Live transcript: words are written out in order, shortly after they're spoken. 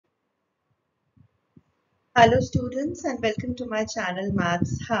Hello students and welcome to my channel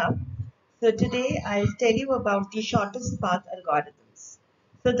Maths Hub. So today I'll tell you about the shortest path algorithms.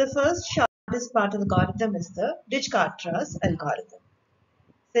 So the first shortest path algorithm is the Dijkstra's algorithm.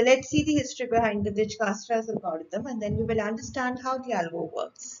 So let's see the history behind the Dijkstra's algorithm and then we will understand how the algo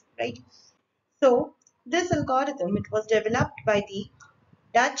works, right? So this algorithm, it was developed by the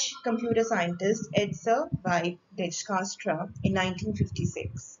Dutch computer scientist Edzer Dijkstra in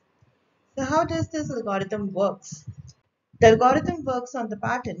 1956. So how does this algorithm works? The algorithm works on the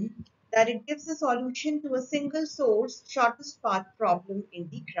pattern that it gives a solution to a single source shortest path problem in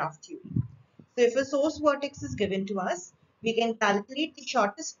the graph theory. So if a source vertex is given to us, we can calculate the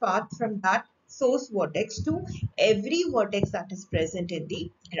shortest path from that source vertex to every vertex that is present in the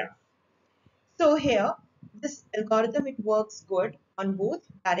graph. So here, this algorithm, it works good on both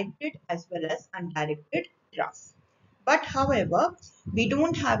directed as well as undirected graphs. But however, we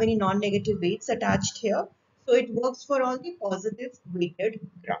don't have any non-negative weights attached here. So it works for all the positive weighted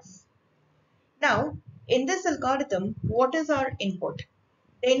graphs. Now, in this algorithm, what is our input?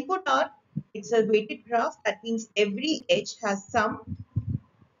 The input are, it's a weighted graph. That means every edge has some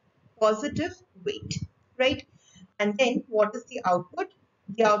positive weight, right? And then what is the output?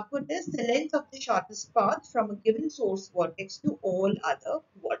 The output is the length of the shortest path from a given source vertex to all other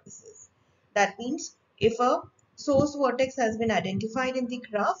vertices. That means if a source vertex has been identified in the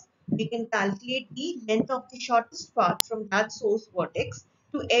graph, we can calculate the length of the shortest path from that source vertex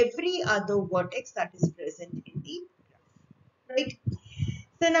to every other vertex that is present in the graph, right?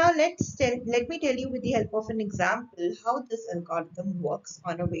 So now let me tell you with the help of an example how this algorithm works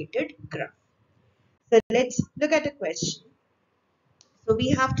on a weighted graph. So let's look at a question. So we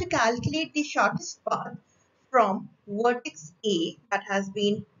have to calculate the shortest path from vertex A that has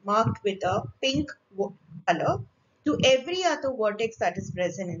been marked with a pink color to every other vertex that is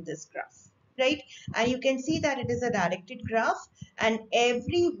present in this graph, right? And you can see that it is a directed graph and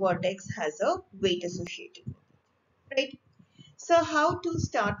every vertex has a weight associated with it, right? So how to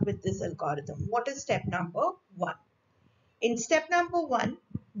start with this algorithm? What is step number one? In step number one,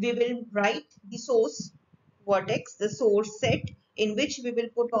 we will write the source vertex, the source set in which we will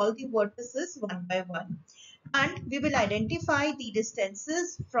put all the vertices one by one. And we will identify the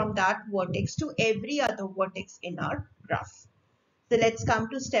distances from that vertex to every other vertex in our graph. So let's come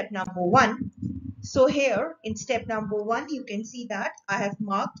to step number one. So here in step number one, you can see that I have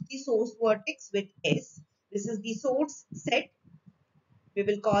marked the source vertex with S. This is the source set. We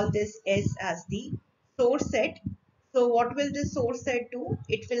will call this S as the source set. So what will this source set do?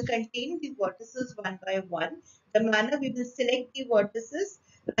 It will contain the vertices one by one. The manner we will select the vertices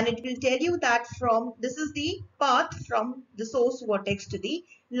and it will tell you that from this is the path from the source vertex to the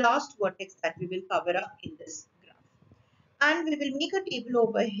last vertex that we will cover up in this graph. And we will make a table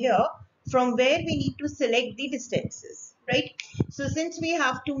over here from where we need to select the distances, right? So since we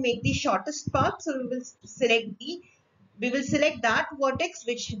have to make the shortest path, so we will select that vertex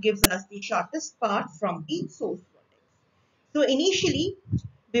which gives us the shortest path from the source vertex. So initially,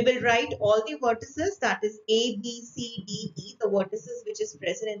 we will write all the vertices, that is A, B, C, D, E, the vertices which is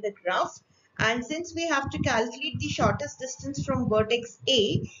present in the graph. And since we have to calculate the shortest distance from vertex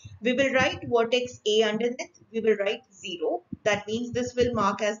A, we will write vertex A underneath, we will write 0. That means this will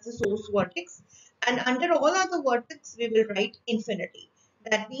mark as the source vertex. And under all other vertex, we will write infinity.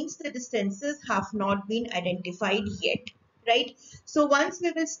 That means the distances have not been identified yet, right? So once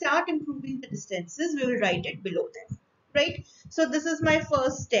we will start improving the distances, we will write it below them, right? So this is my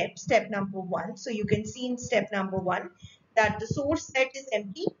first step, step number one. So you can see in step number one that the source set is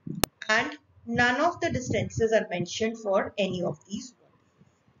empty and none of the distances are mentioned for any of these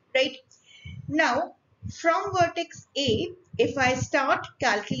vertices, right? Now, from vertex A, if I start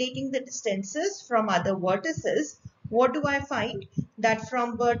calculating the distances from other vertices, what do I find? That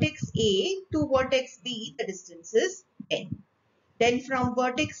from vertex A to vertex B, the distance is 10. Then from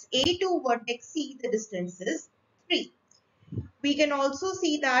vertex A to vertex C, the distance is 3. We can also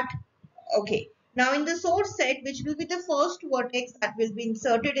see that, okay, now in the source set, which will be the first vertex that will be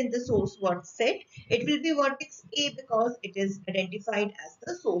inserted in the source vertex set, it will be vertex A because it is identified as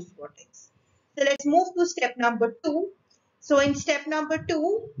the source vertex. So let's move to step number two. So in step number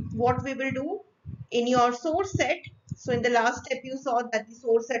two, what we will do in your source set, so in the last step you saw that the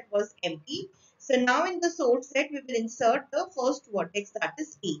source set was empty. So now in the source set, we will insert the first vertex, that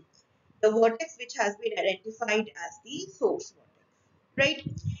is A, the vertex which has been identified as the source vertex, right?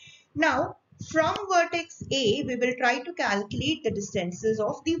 Now, from vertex A, we will try to calculate the distances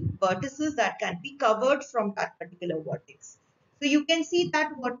of the vertices that can be covered from that particular vertex. So you can see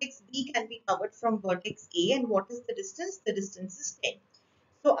that vertex B can be covered from vertex A, and what is the distance? The distance is 10.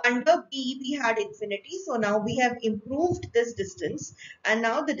 So under B we had infinity. So now we have improved this distance and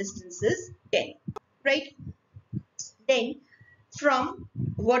now the distance is 10, right? Then from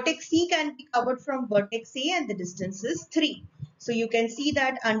vertex C can be covered from vertex A and the distance is 3. So you can see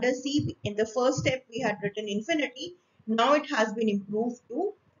that under C in the first step we had written infinity. Now it has been improved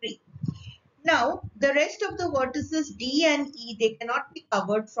to 3. Now the rest of the vertices D and E, they cannot be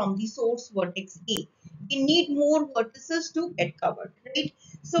covered from the source vertex A. We need more vertices to get covered, right?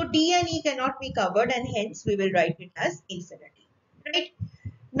 So D and E cannot be covered and hence we will write it as infinity, right?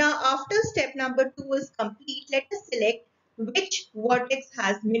 Now, after step number 2 is complete, let us select which vertex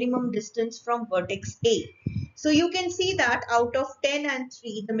has minimum distance from vertex A. So you can see that out of 10 and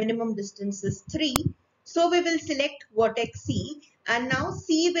 3, the minimum distance is 3. So we will select vertex C and now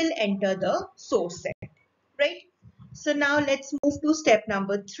C will enter the source set, right? So now let's move to step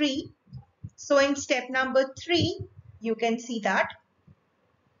number 3. So in step number 3, you can see that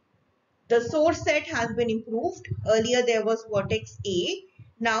the source set has been improved. Earlier there was vertex A.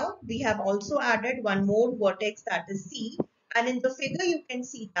 Now we have also added one more vertex, that is C. And in the figure you can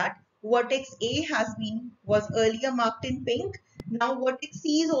see that vertex A was earlier marked in pink. Now vertex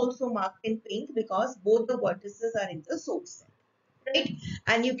C is also marked in pink because both the vertices are in the source set, right?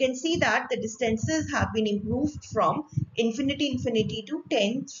 And you can see that the distances have been improved from infinity to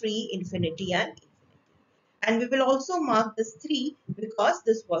 10, 3, infinity and infinity. And we will also mark this 3 because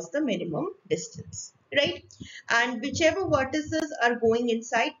this was the minimum distance, right? And whichever vertices are going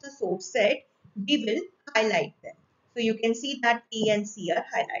inside the source set, we will highlight them. So you can see that A and C are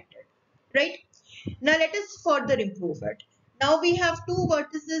highlighted, right? Now let us further improve it. Now we have two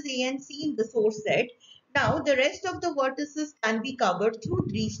vertices A and C in the source set. Now the rest of the vertices can be covered through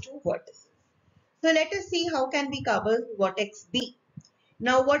these two vertices. So let us see how can we cover vertex B.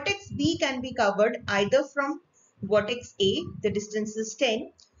 Now vertex B can be covered either from vertex A, the distance is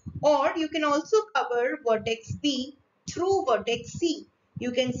 10, or you can also cover vertex B through vertex C.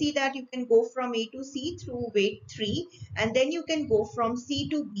 You can see that you can go from A to C through weight 3 and then you can go from C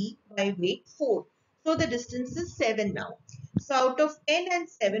to B by weight 4. So the distance is 7 now. So out of 10 and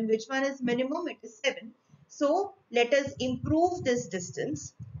 7, which one is minimum? It is 7. So let us improve this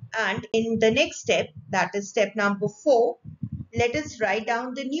distance, and in the next step, that is step number 4, let us write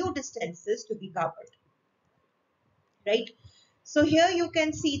down the new distances to be covered, right? So here you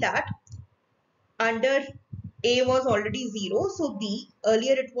can see that under A was already 0, so B,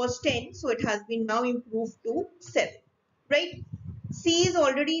 earlier it was 10, so it has been now improved to 7, right? C is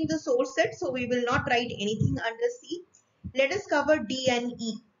already in the source set, so we will not write anything under C. Let us cover D and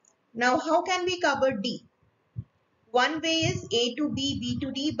E. Now how can we cover D? One way is A to B, B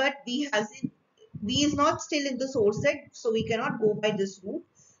to D, but B is not still in the source set, so we cannot go by this route.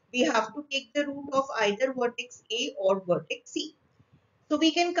 We have to take the route of either vertex A or vertex C. So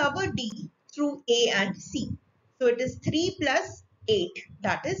we can cover D through A and C. So it is 3 plus 8,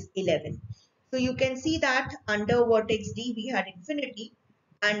 that is 11. So you can see that under vertex D we had infinity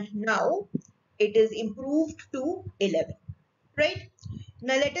and now it is improved to 11, right?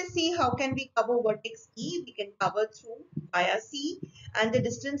 Now let us see how can we cover vertex E. We can cover through via C and the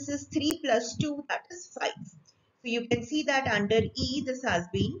distance is 3 plus 2, that is 5. So you can see that under E this has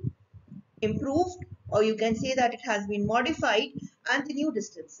been improved, or you can say that it has been modified and the new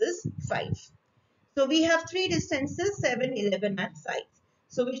distance is 5. So we have three distances, 7, 11 and 5.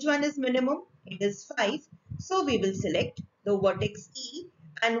 So which one is minimum? It is 5. So we will select the vertex E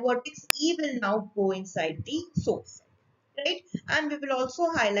and vertex E will now go inside the source, right? And we will also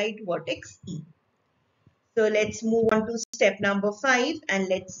highlight vertex E. So let's move on to step number 5 and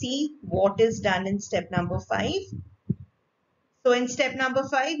let's see what is done in step number 5. So in step number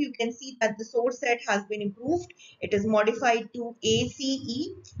 5, you can see that the source set has been improved. It is modified to ACE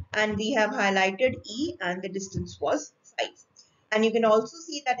and we have highlighted E and the distance was 5. And you can also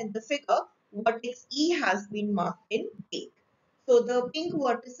see that in the figure, vertex E has been marked in pink. So the pink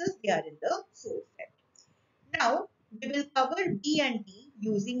vertices, they are in the source set. Now, we will cover B and D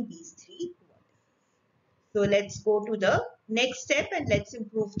using these three vertices. So let's go to the next step and let's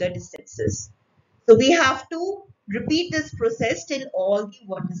improve the distances. So we have to repeat this process till all the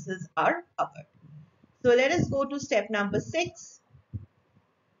vertices are covered. So let us go to step number 6.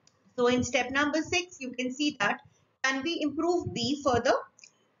 So in step number 6, you can see that can we improve B further?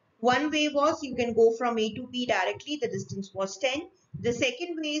 One way was you can go from A to B directly. The distance was 10. The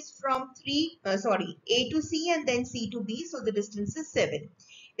second way is from A to C and then C to B. So the distance is 7.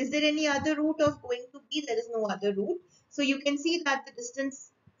 Is there any other route of going to B? There is no other route. So you can see that the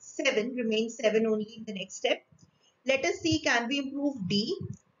distance 7 remains 7 only in the next step. Let us see, can we improve D?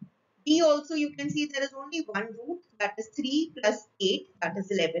 D also you can see there is only one root, that is 3 plus 8, that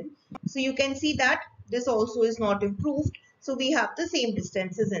is 11. So you can see that this also is not improved. So we have the same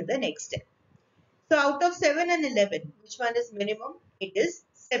distances in the next step. So out of 7 and 11, which one is minimum? It is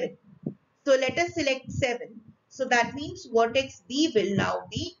 7. So let us select 7. So that means vertex B will now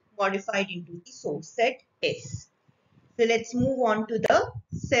be modified into the source set S. So let's move on to the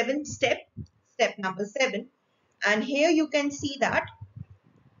 7th step, step number 7. And here you can see that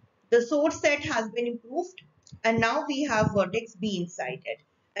the source set has been improved and now we have vertex B inside it.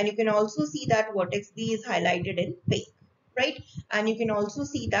 And you can also see that vertex B is highlighted in pink, right? And you can also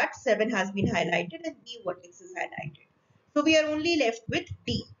see that 7 has been highlighted and B vertex is highlighted. So we are only left with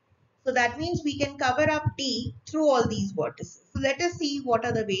D. So that means we can cover up D through all these vertices. So let us see what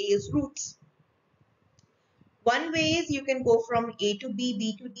are the various routes. One way is you can go from A to B,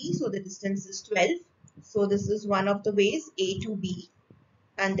 B to D. So the distance is 12. So this is one of the ways, A to B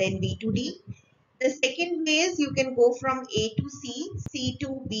and then B to D. The second way is you can go from A to C, C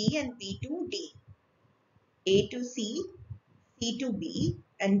to B and B to D. A to C, C to B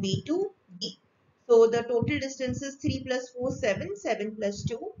and B to D. So the total distance is 3 plus 4, 7, 7 plus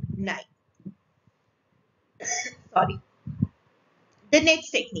 2, 9. Sorry. The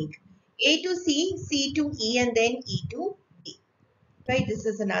next technique, A to C, C to E and then E to D. Right, this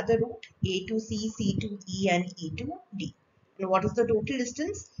is another route, A to C, C to E and E to D. And what is the total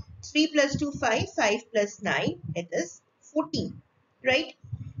distance? 3 plus 2, 5, 5 plus 9, it is 14. Right?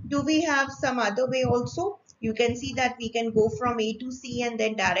 Do we have some other way also? You can see that we can go from A to C and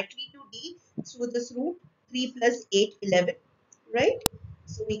then directly to D through this route, 3 plus 8, 11. Right?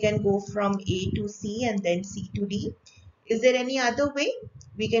 So we can go from A to C and then C to D. Is there any other way?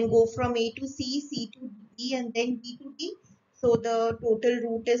 We can go from A to C, C to D and then D to D. So the total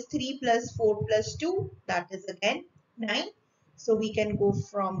route is 3 plus 4 plus 2. That is again 9. So we can go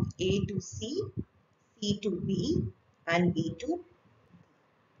from A to C, C to B and B to.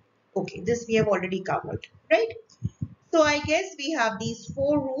 Okay, this we have already covered, right? So I guess we have these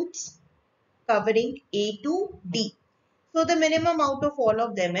 4 routes covering A to D. So the minimum out of all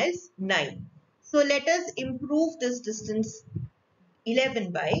of them is 9. So let us improve this distance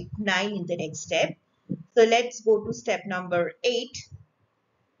 11 by 9 in the next step. So let's go to step number 8.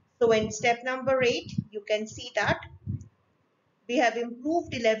 So in step number 8, you can see that we have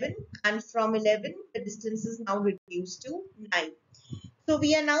improved 11 and from 11 the distance is now reduced to 9. So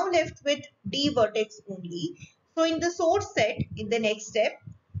we are now left with D vertex only. So in the source set, in the next step,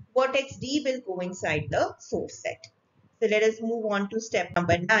 vertex D will go inside the source set. So let us move on to step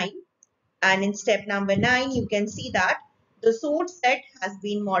number 9. And in step number 9, you can see that the source set has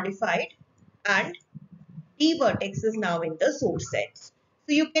been modified and D vertex is now in the source set.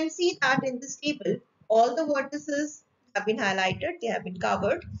 So you can see that in this table, all the vertices have been highlighted, they have been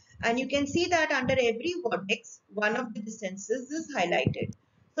covered, and you can see that under every vertex, one of the distances is highlighted.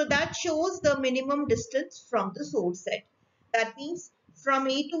 So that shows the minimum distance from the source set. That means from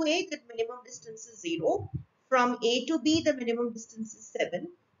A to A, the minimum distance is 0. From A to B, the minimum distance is 7.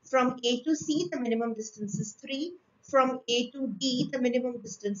 From A to C, the minimum distance is 3. From A to D, the minimum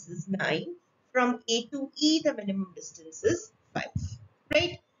distance is 9. From A to E, the minimum distance is 5.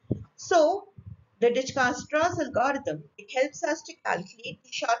 Right? So, the Dijkstra's algorithm, it helps us to calculate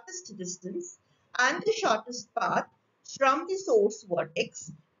the shortest distance and the shortest path from the source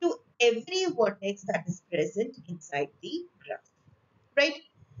vertex to every vertex that is present inside the graph. Right?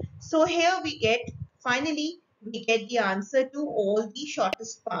 So here finally, we get the answer to all the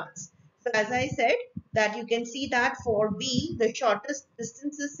shortest paths. So as I said, that you can see that for B, the shortest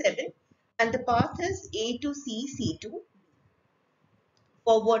distance is 7 and the path is A to C, C to.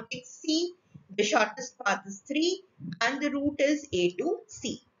 For vertex C, the shortest path is 3 and the route is A to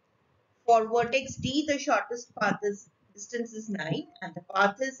C. For vertex D, the shortest path is distance is 9 and the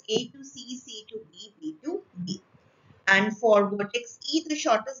path is A to C, C to B, B to D. And for vertex E, the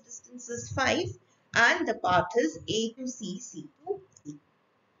shortest distance is 5 and the path is A to C, C to E.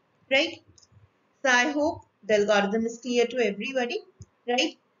 Right? So I hope the algorithm is clear to everybody.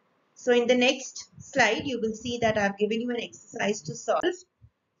 Right? So in the next slide, you will see that I've given you an exercise to solve.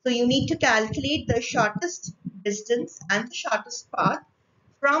 So you need to calculate the shortest distance and the shortest path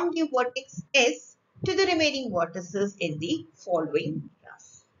from the vertex S to the remaining vertices in the following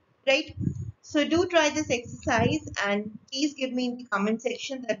graph. Right? So do try this exercise and please give me in the comment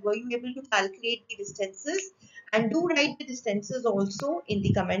section that were you able to calculate the distances, and do write the distances also in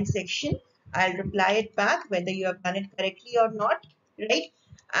the comment section. I'll reply it back whether you have done it correctly or not, right?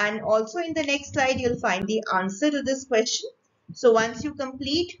 And also in the next slide you'll find the answer to this question. So once you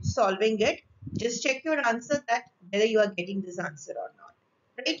complete solving it, just check your answer that whether you are getting this answer or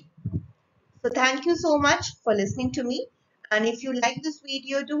not, right? So thank you so much for listening to me. And if you like this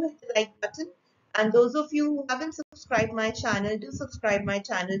video, do hit the like button. And those of you who haven't subscribed my channel, do subscribe my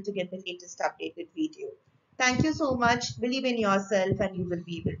channel to get the latest updated video. Thank you so much. Believe in yourself and you will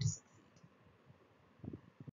be able to succeed.